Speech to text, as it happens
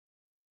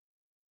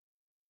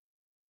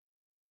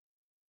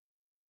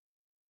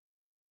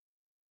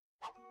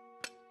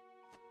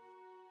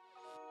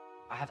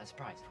I have a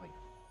surprise for you.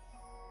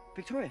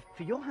 Victoria,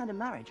 for your hand in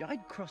marriage,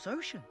 I'd cross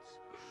oceans.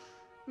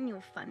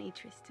 You're funny,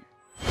 Tristan.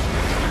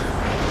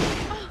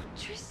 Oh,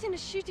 Tristan, a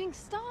shooting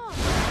star.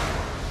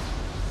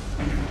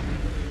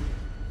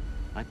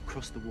 I'd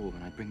cross the wall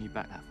and I'd bring you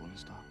back that fallen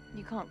star.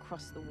 You can't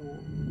cross the wall.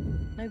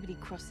 Nobody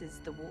crosses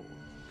the wall.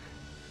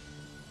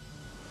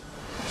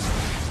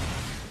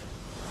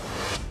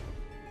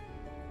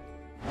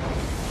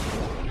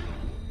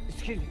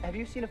 Excuse me, have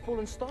you seen a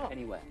fallen star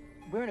anywhere?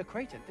 We're in a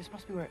crater. This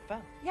must be where it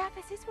fell. Yeah,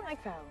 this is where I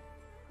fell.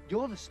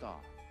 You're the star.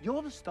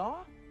 You're the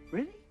star?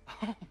 Really?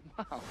 Oh,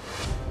 wow.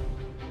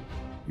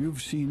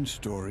 You've seen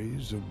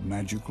stories of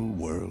magical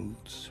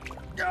worlds,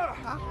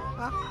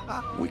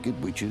 wicked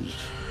witches,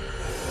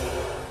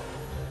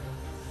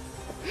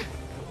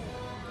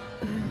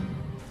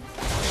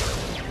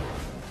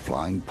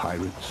 flying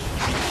pirates,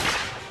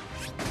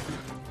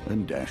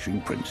 and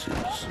dashing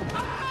princes.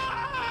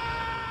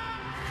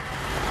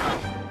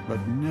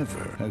 But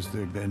never has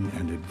there been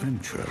an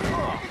adventure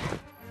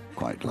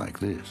quite like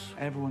this.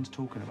 Everyone's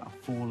talking about a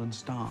fallen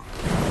star.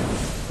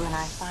 When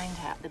I find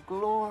out, the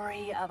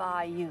glory of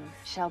our youth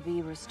shall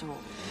be restored.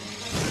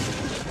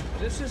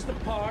 This is the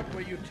part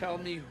where you tell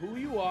me who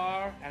you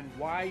are and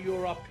why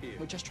you're up here.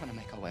 We're just trying to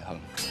make our way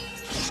home.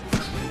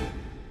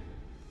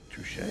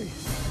 Touché.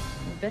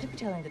 You better be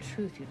telling the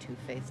truth, you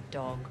two-faced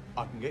dog.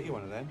 I can get you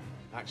one of them,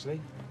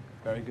 actually.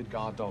 Very good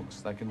guard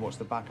dogs. They can watch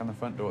the back and the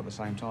front door at the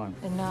same time.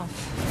 Enough.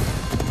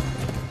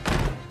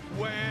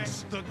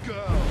 Where's the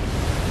girl?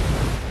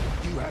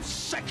 You have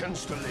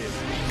seconds to live.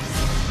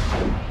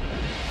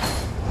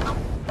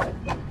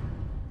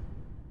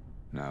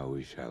 Now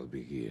we shall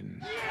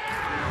begin.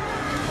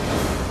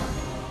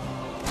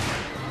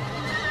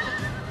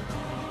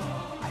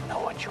 I know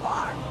what you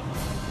are.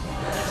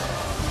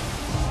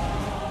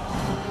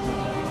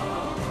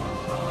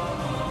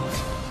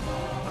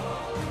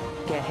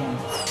 Get him.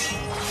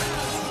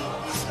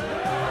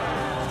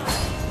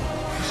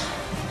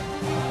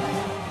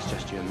 It's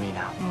just you and me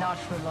now. Not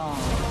for long.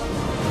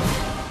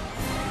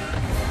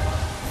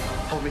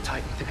 Hold me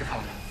tight and think of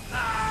home.